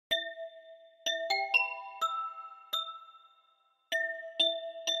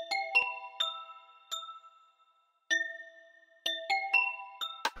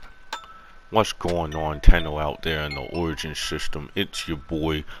What's going on, Tenno out there in the Origin system? It's your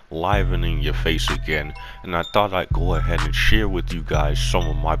boy, livening your face again, and I thought I'd go ahead and share with you guys some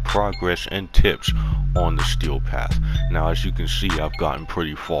of my progress and tips on the Steel Path. Now, as you can see, I've gotten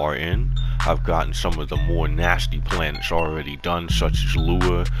pretty far in. I've gotten some of the more nasty planets already done, such as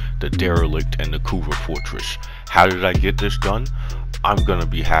Lua, the Derelict, and the Kuva Fortress. How did I get this done? I'm gonna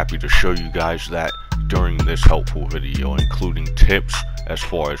be happy to show you guys that during this helpful video, including tips as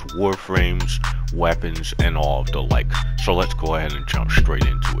far as warframes, weapons, and all of the like. So let's go ahead and jump straight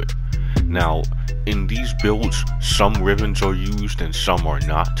into it. Now, in these builds, some ribbons are used and some are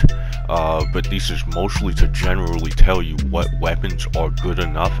not, but this is mostly to generally tell you what weapons are good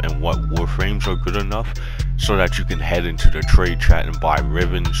enough and what warframes are good enough, so that you can head into the trade chat and buy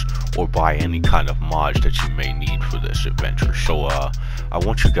ribbons or buy any kind of mods that you may need for this adventure. So I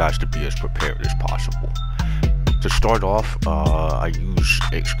want you guys to be as prepared as possible. To start off, I use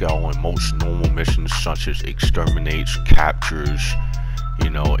Excel on most normal missions such as exterminates, captures,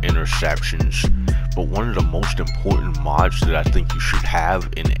 interceptions. But one of the most important mods that I think you should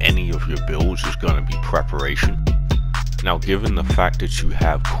have in any of your builds is going to be preparation. Now, given the fact that you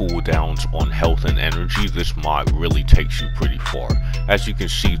have cooldowns on health and energy, this mod really takes you pretty far. As you can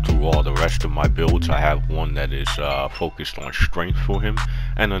see through all the rest of my builds, I have one that is focused on strength for him,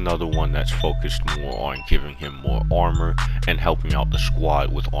 and another one that's focused more on giving him more armor and helping out the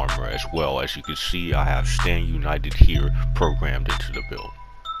squad with armor as well. As you can see, I have Stand United here programmed into the build.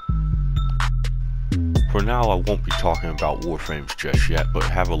 For now, I won't be talking about warframes just yet, but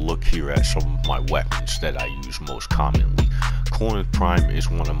have a look here at some of my weapons that I use most commonly. Corinth Prime is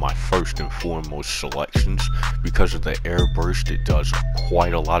one of my first and foremost selections. Because of the air burst, it does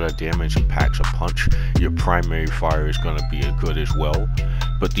quite a lot of damage and packs a punch. Your primary fire is going to be good as well,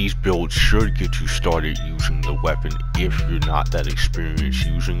 but these builds should get you started using the weapon if you're not that experienced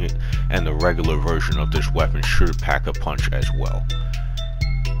using it, and the regular version of this weapon should pack a punch as well.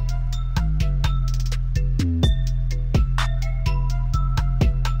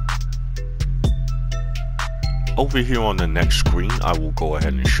 Over here on the next screen, I will go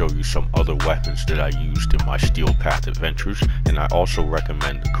ahead and show you some other weapons that I used in my Steel Path adventures, and I also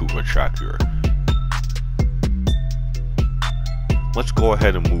recommend the Kuva Tracker. Let's go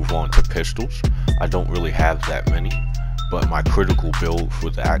ahead and move on to pistols. I don't really have that many, but my critical build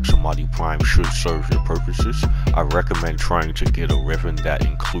for the Aximati Prime should serve your purposes. I recommend trying to get a ribbon that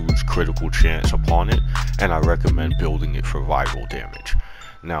includes critical chance upon it, and I recommend building it for viral damage.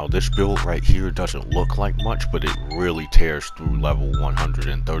 Now, this build right here doesn't look like much, but it really tears through level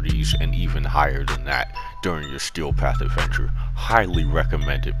 130s and even higher than that during your Steel Path adventure. Highly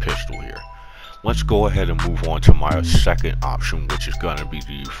recommended pistol here. Let's go ahead and move on to my second option, which is going to be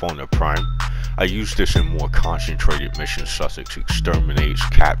the Euphona Prime. I use this in more concentrated missions such as exterminates,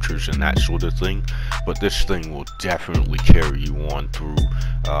 captures, and that sort of thing, but this thing will definitely carry you on through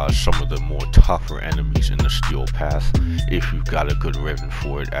some of the more tougher enemies in the Steel Path if you've got a good ribbon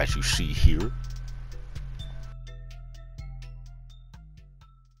for it, as you see here.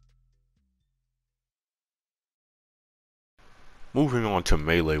 Moving on to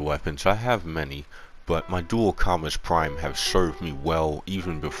melee weapons, I have many, but my dual commas prime have served me well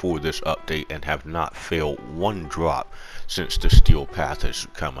even before this update and have not failed one drop since the Steel Path has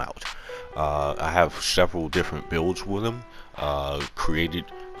come out. I have several different builds with them, created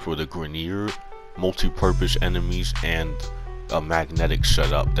for the Grenier, multi-purpose enemies, and a magnetic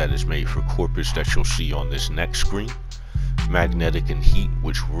setup that is made for Corpus that you'll see on this next screen. Magnetic and heat,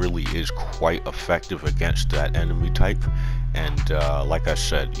 which really is quite effective against that enemy type, and like I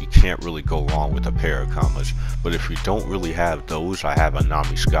said, you can't really go wrong with a pair of commas. But if you don't really have those, I have a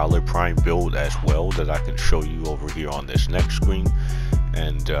Nami Scholar Prime build as well that I can show you over here on this next screen,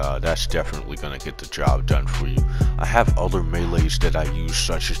 and that's definitely going to get the job done for you. I have other melees that I use,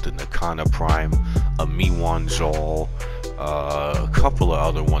 such as the Nakana Prime, a Miwan Zal, a couple of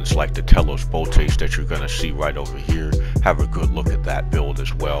other ones like the Telos Boltes that you're going to see right over here. Have a good look at that build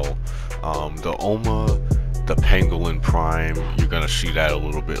as well. The Oma, the Pangolin Prime, you're going to see that a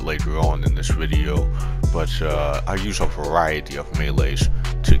little bit later on in this video, but I use a variety of melees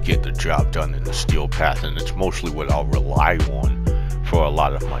to get the job done in the Steel Path, and it's mostly what I'll rely on for a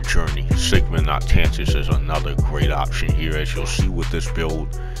lot of my journey. Sigma Noctantis is another great option here. As you'll see with this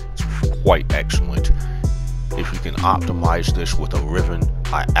build, it's quite excellent. If you can optimize this with a ribbon,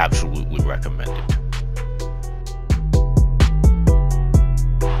 I absolutely recommend it.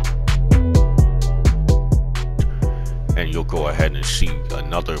 And you'll go ahead and see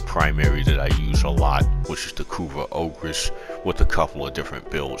another primary that I use a lot, which is the Kuva Ogress, with a couple of different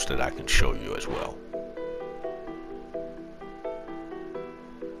builds that I can show you as well.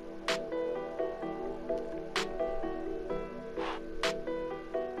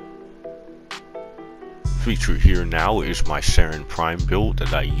 Featured here now is my Saren Prime build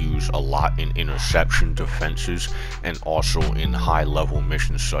that I use a lot in interception defenses and also in high level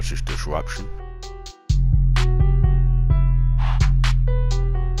missions such as disruption.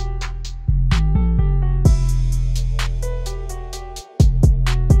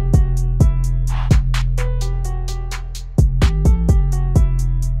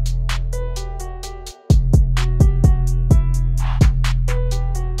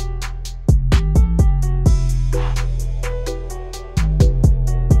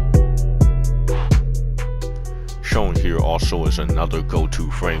 Shown here also is another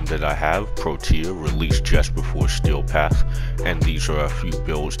go-to frame that I have, Protea, released just before Steel Path, and these are a few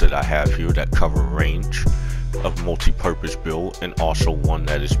builds that I have here that cover range of multi-purpose build and also one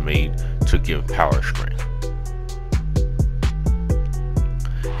that is made to give power strength.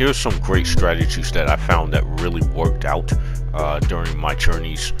 Here's some great strategies that I found that really worked out during my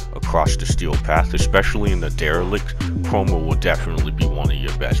journeys across the Steel Path, especially in the Derelict. Chroma will definitely be one of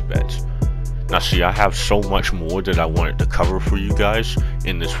your best bets. Now see, I have so much more that I wanted to cover for you guys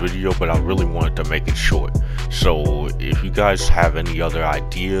in this video, but I really wanted to make it short. So if you guys have any other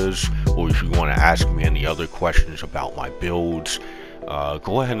ideas, or if you want to ask me any other questions about my builds,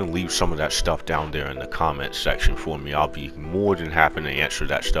 go ahead and leave some of that stuff down there in the comment section for me. I'll be more than happy to answer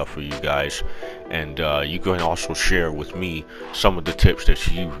that stuff for you guys. And you can also share with me some of the tips that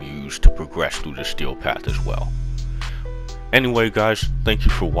you've used to progress through the Steel Path as well. Anyway guys, thank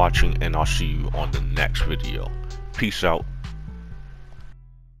you for watching, and I'll see you on the next video. Peace out.